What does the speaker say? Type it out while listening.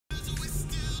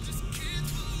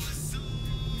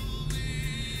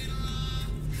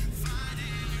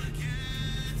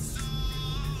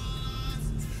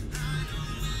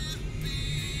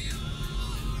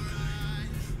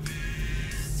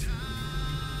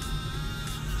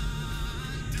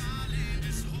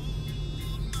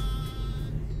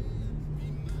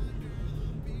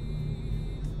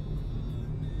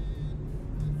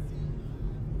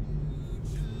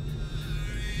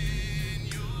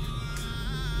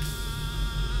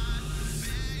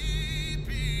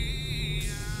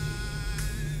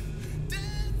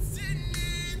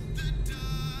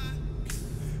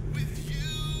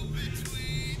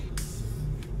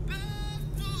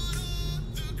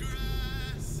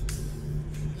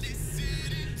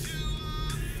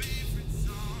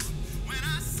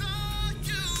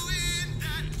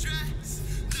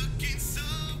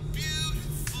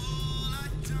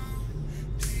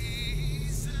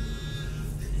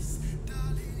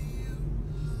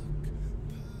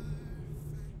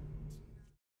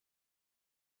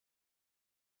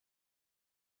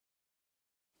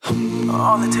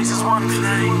All it takes is one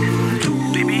flight.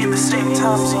 Baby, in the same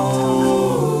time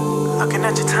zone. Looking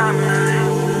at your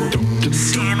timeline,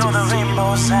 seeing all the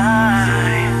rainbows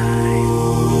high.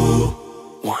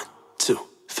 1, 2,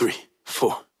 3,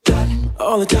 4.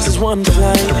 All it takes is one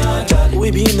flight.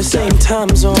 We be in the same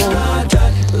time zone.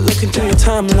 Looking through your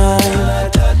timeline,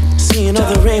 seeing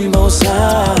all the rainbows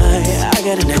high. I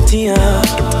got an idea,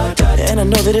 and I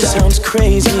know that it sounds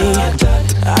crazy.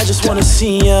 I just wanna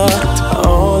see ya.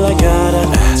 All I gotta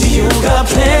ask, do you got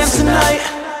plans tonight?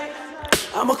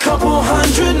 I'm a couple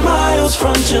 100 miles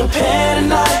from Japan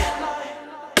tonight.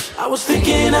 I was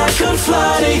thinking I could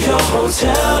fly to your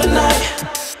hotel tonight,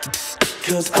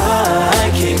 'cause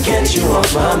I can't get you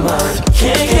off my mind.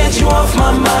 Can't get you off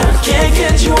my mind. Can't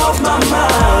get you off my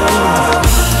mind.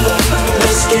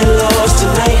 Let's get lost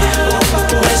tonight.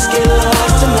 Let's get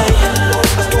lost tonight.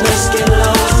 Let's get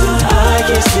lost tonight. I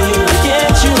can't seem to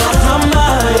get you off my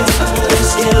mind.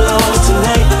 Let's get lost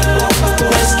tonight.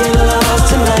 Let's get lost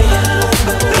tonight.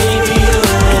 Baby, you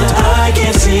and I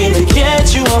can't seem to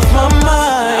get you off my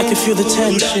mind. I can feel the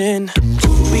tension.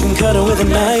 We can cut it with a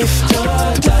knife.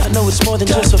 I know it's more than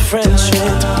just a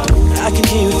friendship. I can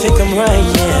hear you think I'm right,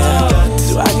 yeah.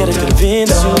 So I gotta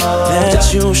convince you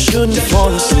that you shouldn't fall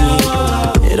asleep.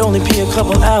 It'd only be a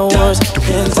couple hours,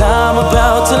 and I'm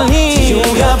about to leave. You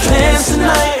got plans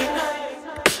tonight?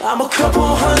 I'm a couple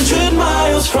 100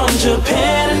 miles from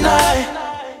Japan tonight.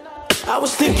 I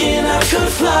was thinking I could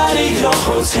fly to your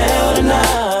hotel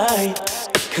tonight,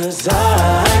 'cause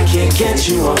I can't get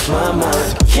you off my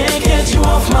mind. Can't get you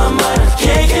off my mind.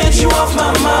 Can't get you off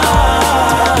my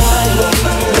mind.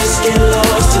 Let's get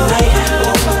lost tonight.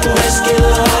 Let's get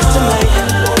lost tonight.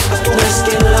 Let's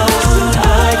get lost tonight.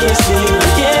 I can't seem to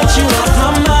get you off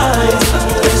my mind.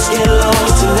 Let's get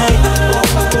lost tonight.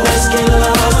 Let's get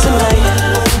lost tonight.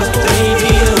 Baby,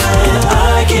 you and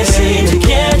I can't seem to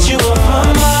get you off my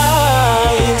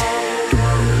mind.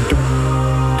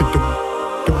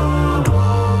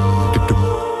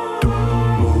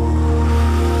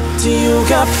 Do you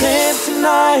got plans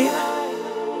tonight?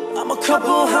 I'm a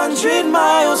couple 100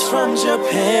 miles from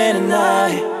Japan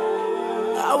tonight.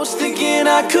 I was thinking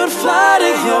I could fly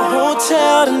to your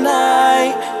hotel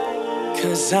tonight,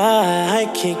 'cause I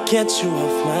can't get you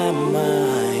off my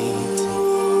mind.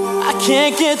 I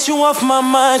can't get you off my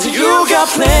mind. Do you got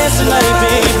plans tonight,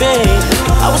 baby?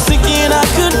 I was thinking I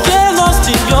could get lost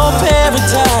in your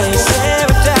paradise.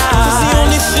 'Cause the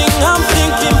only thing I'm feeling